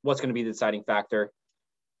going to be the deciding factor.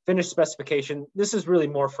 Finish specification, this is really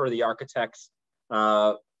more for the architects.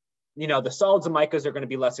 The solids and micas are going to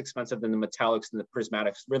be less expensive than the metallics and the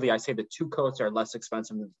prismatics. Really, I say the 2 coats are less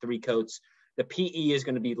expensive than the 3 coats. The PE is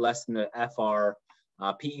going to be less than the FR.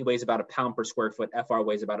 PE weighs about 1 pound per square foot. FR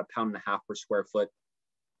weighs about 1.5 pounds per square foot.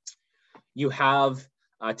 You have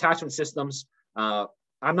attachment systems. I'm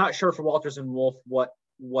not sure for Walters and Wolf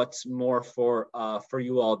what's more for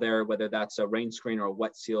you all there, whether that's a rain screen or a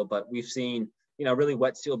wet seal, but we've seen really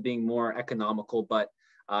wet seal being more economical. But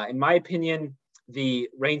in my opinion, the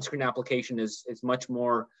rain screen application is much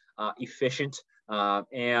more efficient,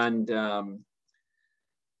 and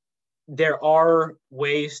there are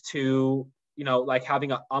ways to, like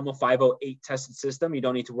having a AMA 508 tested system. You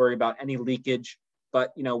don't need to worry about any leakage.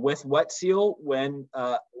 But with wet seal, when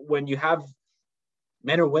you have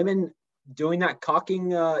men or women doing that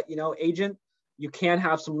caulking agent, you can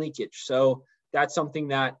have some leakage. So that's something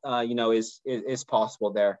that, is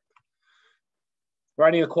possible there.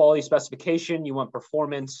 Writing a quality specification, you want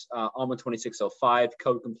performance, ALMA 2605,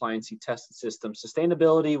 code compliancy, tested system,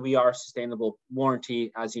 sustainability. We are sustainable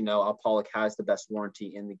warranty. As you know, Alpolic has the best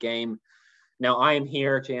warranty in the game. Now, I am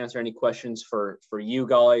here to answer any questions for you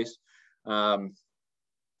guys.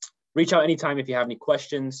 Reach out anytime if you have any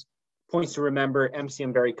questions. Points to remember,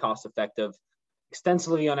 MCM very cost effective.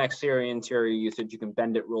 Extensively on exterior and interior usage. You can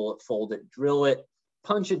bend it, roll it, fold it, drill it,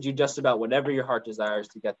 punch it, do just about whatever your heart desires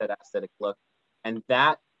to get that aesthetic look. And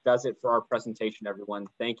that does it for our presentation, everyone.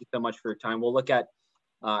 Thank you so much for your time. We'll look at,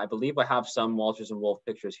 I believe I have some Walters and Wolff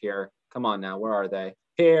pictures here. Come on now, where are they?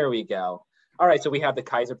 Here we go. All right, so we have the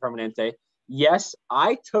Kaiser Permanente. Yes,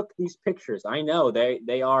 I took these pictures. I know they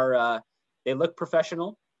look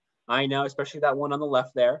professional. I know, especially that one on the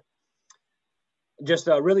left there. Just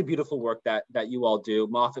a really beautiful work that you all do.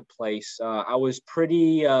 Moffett Place. I was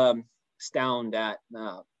pretty astounded at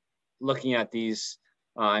looking at these.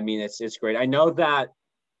 I mean, it's great. I know that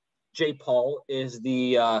J. Paul is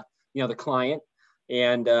the the client,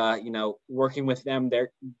 and working with them,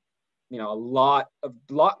 they're a lot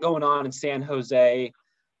going on in San Jose.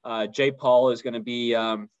 J. Paul is going to be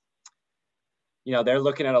they're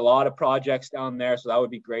looking at a lot of projects down there, so that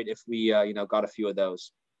would be great if we got a few of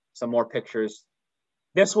those. Some more pictures.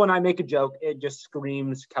 This one, I make a joke. It just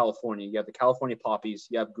screams California. You have the California poppies.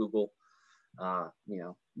 You have Google.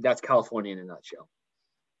 That's California in a nutshell.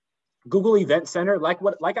 Google Event Center, like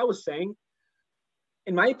I was saying,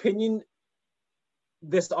 in my opinion,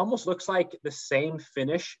 this almost looks like the same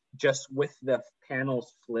finish, just with the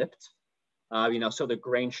panels flipped. So the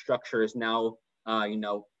grain structure is now,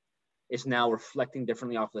 is now reflecting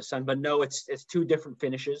differently off the sun. But no, it's two different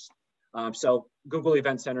finishes. So Google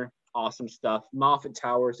Event Center, awesome stuff. Moffett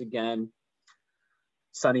Towers again,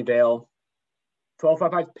 Sunnyvale,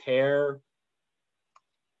 1255 Pear.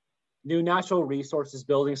 New natural resources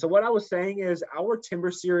building. So what I was saying is our timber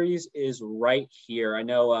series is right here. I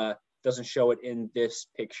know doesn't show it in this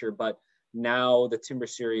picture, but now the timber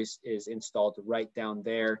series is installed right down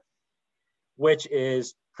there, which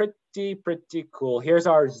is pretty cool. Here's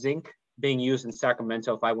our zinc being used in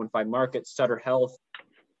Sacramento, 515 Market, Sutter Health,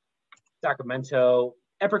 Sacramento,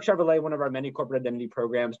 Epic Chevrolet, one of our many corporate identity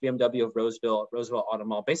programs, BMW of Roseville Auto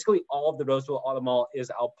Mall. Basically, all of the Roseville Auto Mall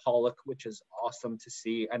is Alpolic, which is awesome to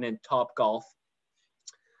see. And then Top Golf.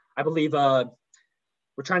 I believe we're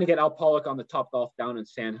trying to get Alpolic on the Top Golf down in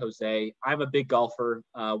San Jose. I'm a big golfer.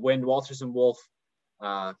 When Walters and Wolff,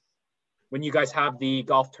 when you guys have the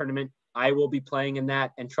golf tournament, I will be playing in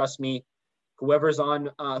that. And trust me, whoever's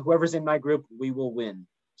in my group, we will win.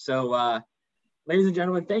 So, ladies and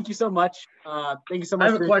gentlemen, thank you so much. Thank you so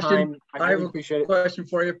much for your time. I really appreciate it. I have a question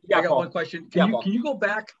for you. Yeah, I got Paul. one question. Can you go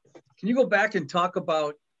back? Can you go back and talk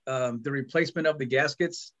about the replacement of the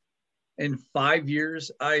gaskets in 5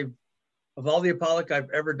 years? Of all the Alpolic I've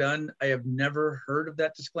ever done, I have never heard of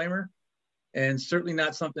that disclaimer, and certainly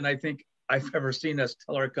not something I think I've ever seen us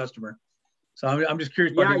tell our customer. So I'm just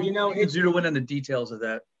curious. Yeah, it's zero in on the details of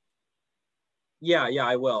that. Yeah,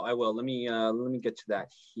 I will. Let me get to that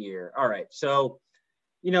here. All right. So,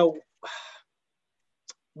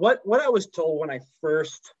 what I was told when I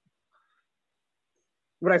first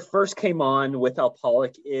came on with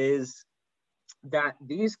Alpolic is that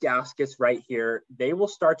these gaskets right here, they will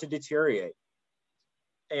start to deteriorate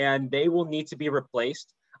and they will need to be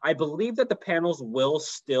replaced. I believe that the panels will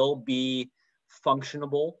still be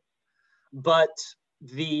functionable, but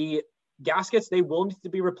the gaskets, they will need to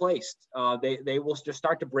be replaced. They will just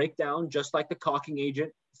start to break down, just like the caulking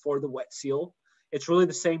agent for the wet seal. It's really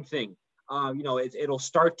the same thing. It'll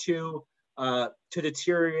start to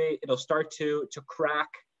deteriorate. It'll start to crack,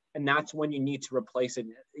 and that's when you need to replace it.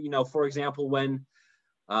 For example, when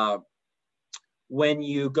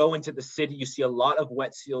you go into the city, you see a lot of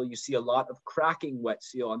wet seal. You see a lot of cracking wet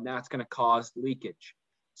seal, and that's going to cause leakage.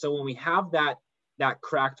 So when we have that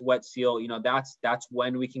cracked wet seal, that's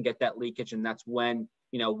when we can get that leakage, and that's when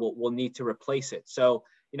we'll need to replace it. So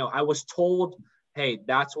I was told, hey,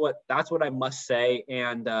 that's what I must say,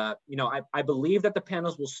 and I believe that the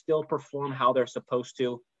panels will still perform how they're supposed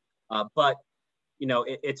to, but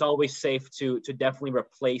it's always safe to definitely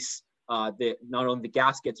replace not only the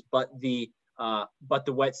gaskets but the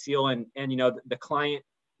wet seal, and the client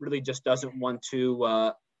really just doesn't want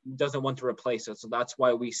to replace it. So that's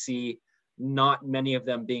why we see not many of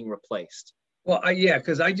them being replaced. Well,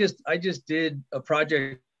 because I just did a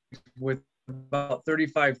project with about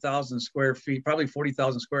 35,000 square feet, probably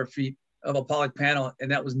 40,000 square feet of a Alpolic panel, and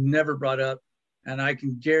that was never brought up. And I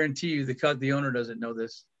can guarantee you the owner doesn't know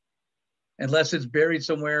this, unless it's buried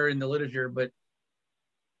somewhere in the literature. But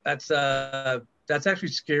That's actually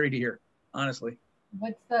scary to hear, honestly.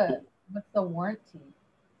 What's the warranty?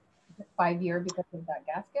 Is it 5 year because of that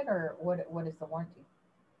gasket, or what is the warranty?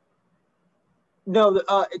 No,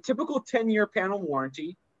 a typical 10-year panel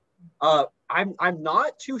warranty. I'm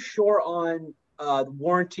not too sure on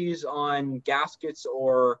warranties on gaskets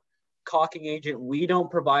or caulking agent. We don't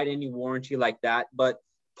provide any warranty like that. But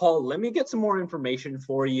Paul, let me get some more information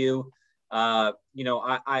for you. You know,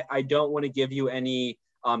 I don't want to give you any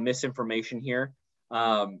misinformation here.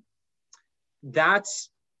 That's,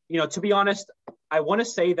 you know, to be honest, I want to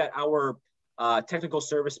say that our technical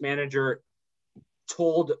service manager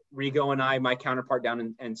told Rigo and I, my counterpart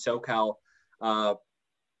down in SoCal,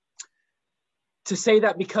 to say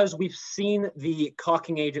that because we've seen the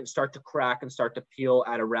caulking agent start to crack and start to peel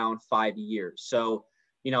at around 5 years. So,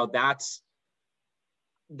 you know, that's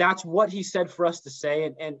what he said for us to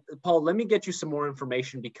say. And Paul, let me get you some more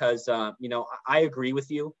information because, you know, I agree with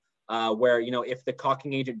you where, you know, if the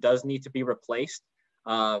caulking agent does need to be replaced,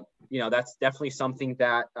 you know, that's definitely something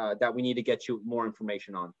that we need to get you more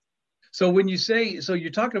information on. So when you say, so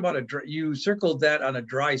you're talking about you circled that on a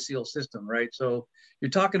dry seal system, right? So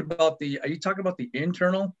you're talking about are you talking about the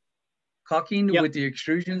internal caulking with the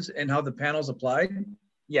extrusions and how the panel's applied?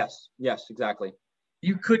 Yes, exactly.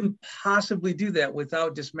 You couldn't possibly do that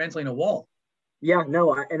without dismantling a wall. Yeah,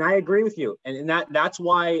 no, and I agree with you. And that's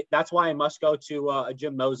why I must go to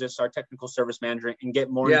Jim Moses, our technical service manager, and get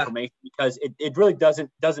more information, because it really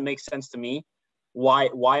doesn't make sense to me why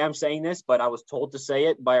I'm saying this, but I was told to say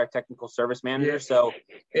it by our technical service manager. So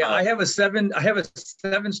I have a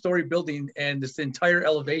 7-story building, and this entire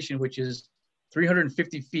elevation, which is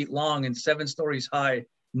 350 feet long and 7 stories high,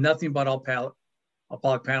 nothing but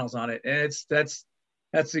Alpalic panels on it. And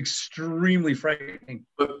that's extremely frightening.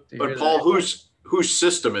 But Paul, whose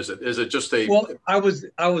system is it? Is it just a? Well, I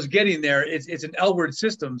was getting there. It's an Elward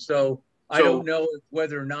system, so I don't know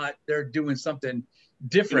whether or not they're doing something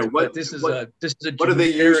different. You know, but this is a what do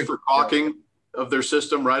they use for caulking of their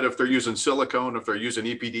system, right? If they're using silicone, if they're using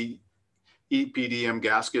EPDM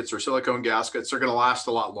gaskets or silicone gaskets, they're going to last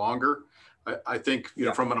a lot longer. I think, you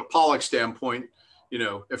know, from an Alpalic standpoint, you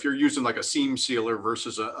know, if you're using like a seam sealer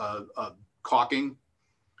versus a caulking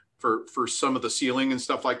for some of the sealing and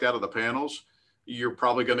stuff like that of the panels, you're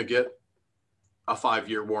probably going to get a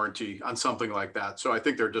 5-year warranty on something like that. So I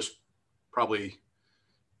think they're probably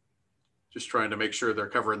just trying to make sure they're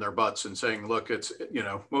covering their butts and saying, look, it's, you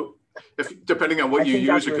know, if depending on what you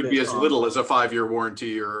use, it could be as little as a 5-year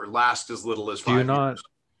warranty or last as little as 5 years.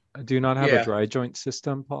 Do you not have a dry joint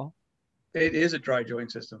system, Paul? It is a dry joint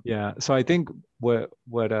system. Yeah. So I think what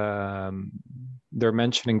they're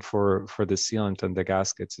mentioning for the sealant and the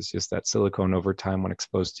gaskets is just that silicone over time, when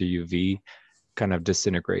exposed to UV, kind of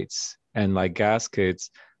disintegrates. And like gaskets,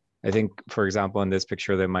 I think, for example, in this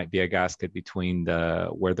picture, there might be a gasket between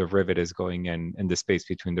where the rivet is going in the space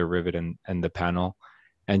between the rivet and the panel.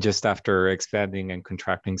 And just after expanding and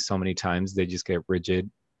contracting so many times, they just get rigid.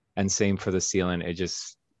 And same for the sealant, it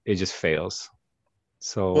just fails.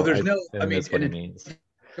 So well, there's that's what it means.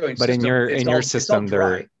 But in your system,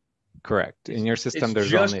 they're correct. In your system,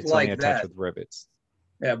 there's only attached with rivets.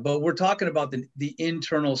 Yeah, but we're talking about the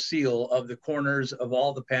internal seal of the corners of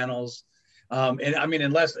all the panels. And I mean,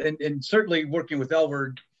 and certainly working with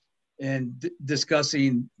Elward and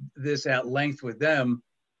discussing this at length with them,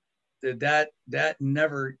 that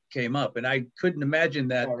never came up. And I couldn't imagine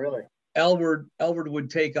that Elward would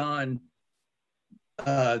take on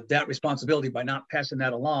that responsibility by not passing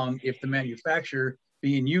that along if the manufacturer,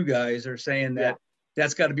 being you guys, are saying that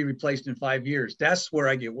that's got to be replaced in 5 years. That's where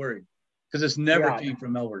I get worried, because it's never came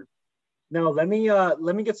from Elward. No, let me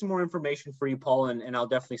get some more information for you, Paul, and I'll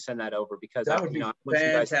definitely send that over, because that would be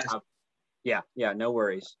fantastic. No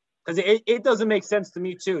worries, because it doesn't make sense to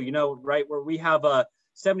me too. You know, right, where we have a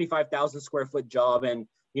 75,000 square foot job, and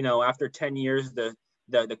you know, after 10 years, the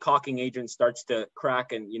caulking agent starts to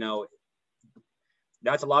crack, and you know,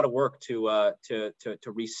 that's a lot of work to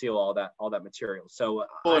reseal all that material. So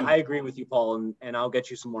I agree with you, Paul, and I'll get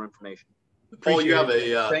you some more information. Paul, you have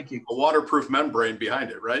a waterproof membrane behind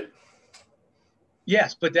it, right?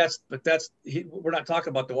 Yes, but we're not talking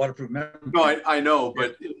about the waterproof membrane. No, I know,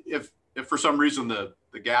 but if for some reason the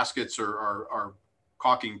gaskets are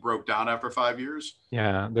caulking broke down after 5 years.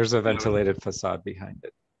 Yeah, there's a ventilated facade behind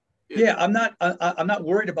it. Yeah, I'm not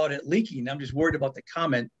worried about it leaking. I'm just worried about the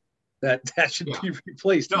comment that should be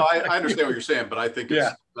replaced. No, I understand what you're saying, but I think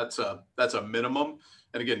that's a minimum.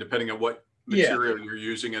 And again, depending on what material you're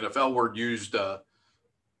using, and if Elward used a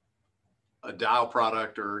Dow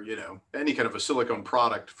product or, you know, any kind of a silicone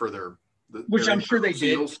product for which I'm sure they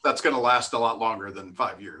seals, that's going to last a lot longer than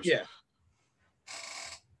 5 years. Yeah.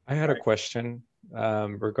 I had a question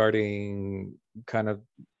regarding kind of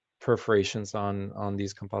perforations on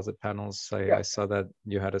these composite panels. I saw that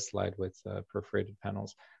you had a slide with perforated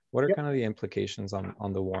panels. What are kind of the implications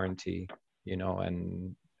on the warranty, you know,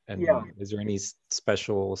 and is there any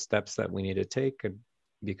special steps that we need to take?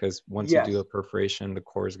 Because once you do a perforation, the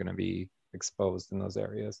core is going to be exposed in those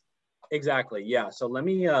areas. Exactly. Yeah. So let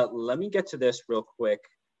me get to this real quick.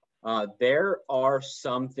 There are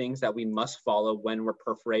some things that we must follow when we're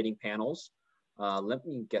perforating panels. Let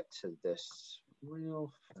me get to this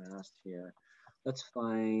real fast here. Let's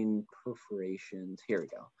find perforations. Here we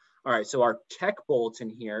go. All right. So our tech bulletin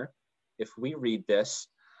here, if we read this.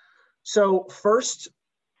 So first,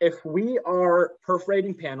 if we are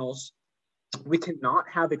perforating panels, we cannot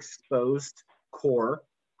have exposed core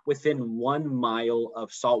within 1 mile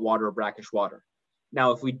of salt water or brackish water.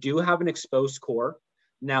 Now, if we do have an exposed core,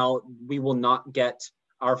 now we will not get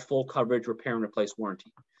our full coverage repair and replace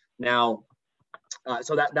warranty. Now,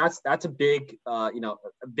 so that's a big, a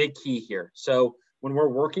big key here. So when we're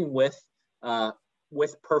working with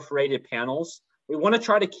perforated panels, we want to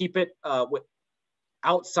try to keep it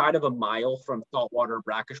outside of 1 mile from salt water or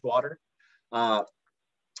brackish water.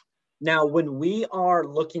 Now, when we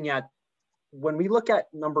look at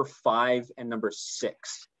number 5 and number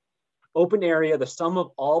 6, open area, the sum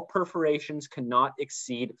of all perforations cannot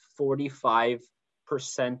exceed 45%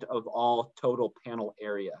 of all total panel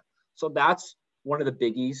area. So that's one of the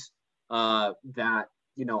biggies that,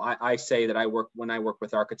 you know, I say that when I work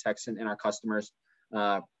with architects and our customers.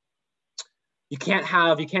 You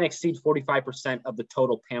can't exceed 45% of the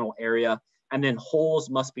total panel area, and then holes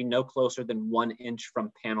must be no closer than 1 inch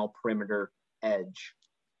from panel perimeter edge.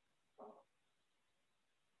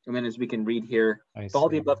 And then as we can read here, if all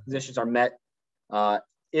the above conditions are met,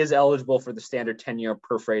 is eligible for the standard 10-year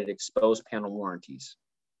perforated exposed panel warranties.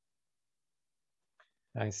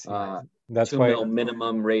 I see. That's 2 why mil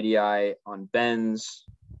minimum radii on bends.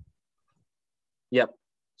 Yep.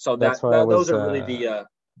 So those are really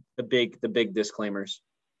the big disclaimers.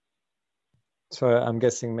 So I'm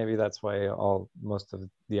guessing maybe that's why most of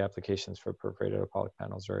the applications for perforated polyc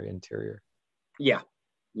panels are interior. Yeah.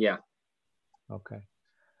 Yeah. Okay.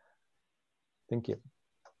 Thank you.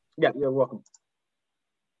 Yeah, you're welcome.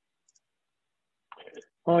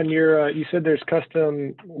 On your, you said there's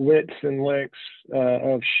custom widths and lengths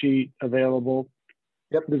of sheet available.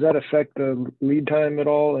 Yep. Does that affect the lead time at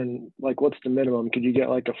all? And like, what's the minimum? Could you get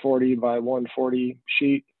like a 40 by 140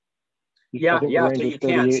 sheet? Yeah, so you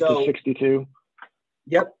can. So 62.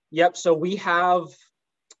 Yep. So we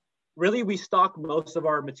stock most of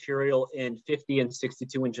our material in 50 and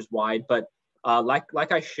 62 inches wide, but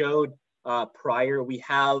like I showed prior, we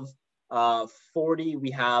have 40,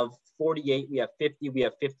 we have 48, we have 50, we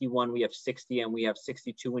have 51, we have 60, and we have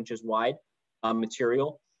 62 inches wide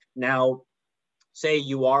material. Now, say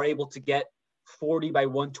you are able to get 40 by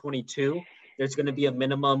 122, there's going to be a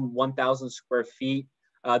minimum 1,000 square feet.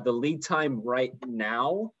 The lead time right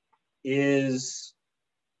now is,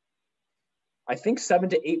 I think, 7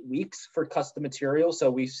 to 8 weeks for custom material.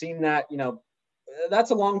 So we've seen that, you know,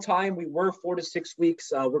 that's a long time. We were 4 to 6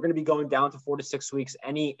 weeks. We're going to be going down to 4 to 6 weeks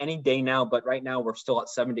any day now, but right now we're still at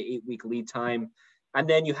 7 to 8 week lead time. And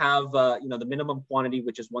then you have, the minimum quantity,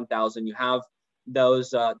 which is 1,000. You have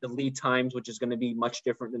those, the lead times, which is going to be much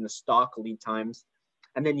different than the stock lead times.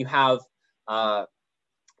 And then you have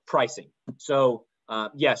pricing. So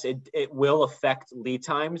yes, it will affect lead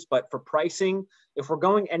times, but for pricing, if we're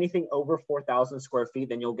going anything over 4,000 square feet,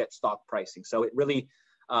 then you'll get stock pricing. So it really,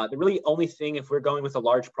 the really only thing, if we're going with a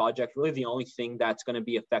large project, really the only thing that's going to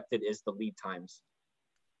be affected is the lead times.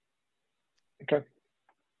 Okay.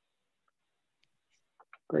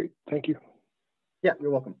 Great. Thank you. Yeah,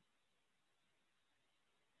 you're welcome.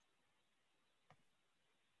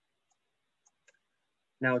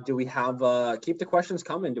 Now, do we have, keep the questions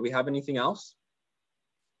coming. Do we have anything else?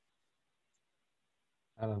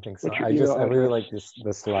 I don't think so. I really like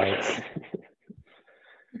the slides.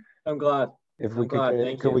 I'm glad. If we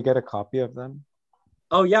could we get a copy of them?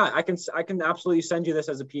 Oh yeah, I can absolutely send you this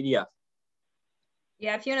as a PDF.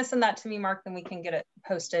 Yeah, if you want to send that to me, Mark, then we can get it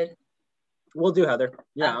posted. We'll do, Heather.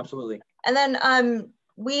 Yeah, absolutely. And then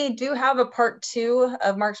we do have a part 2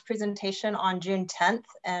 of Mark's presentation on June 10th.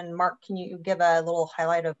 And Mark, can you give a little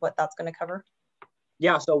highlight of what that's going to cover?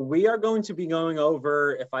 Yeah, so we are going to be going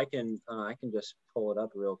over, if I can just pull it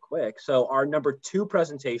up real quick. So our number 2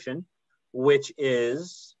 presentation, which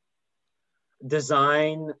is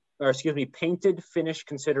painted finish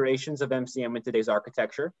considerations of MCM in today's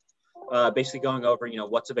architecture. Basically going over,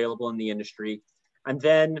 what's available in the industry. And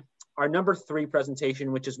then our number 3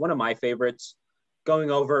 presentation, which is one of my favorites,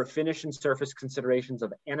 going over finish and surface considerations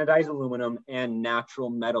of anodized aluminum and natural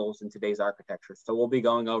metals in today's architecture. So we'll be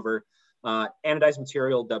going over anodized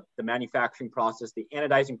material, the manufacturing process, the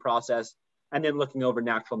anodizing process, and then looking over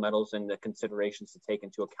natural metals and the considerations to take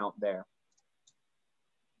into account there.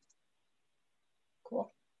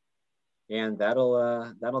 Cool. And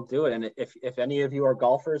that'll do it. And if any of you are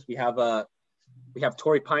golfers, we have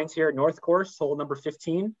Torrey Pines here at North Course, hole number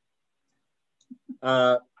 15.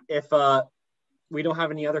 If we don't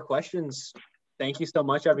have any other questions, thank you so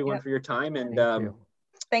much, everyone, for your time. And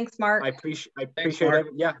thanks, Mark. I appreciate Mark.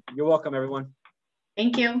 it. Yeah, you're welcome, everyone.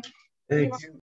 Thank you. Thanks.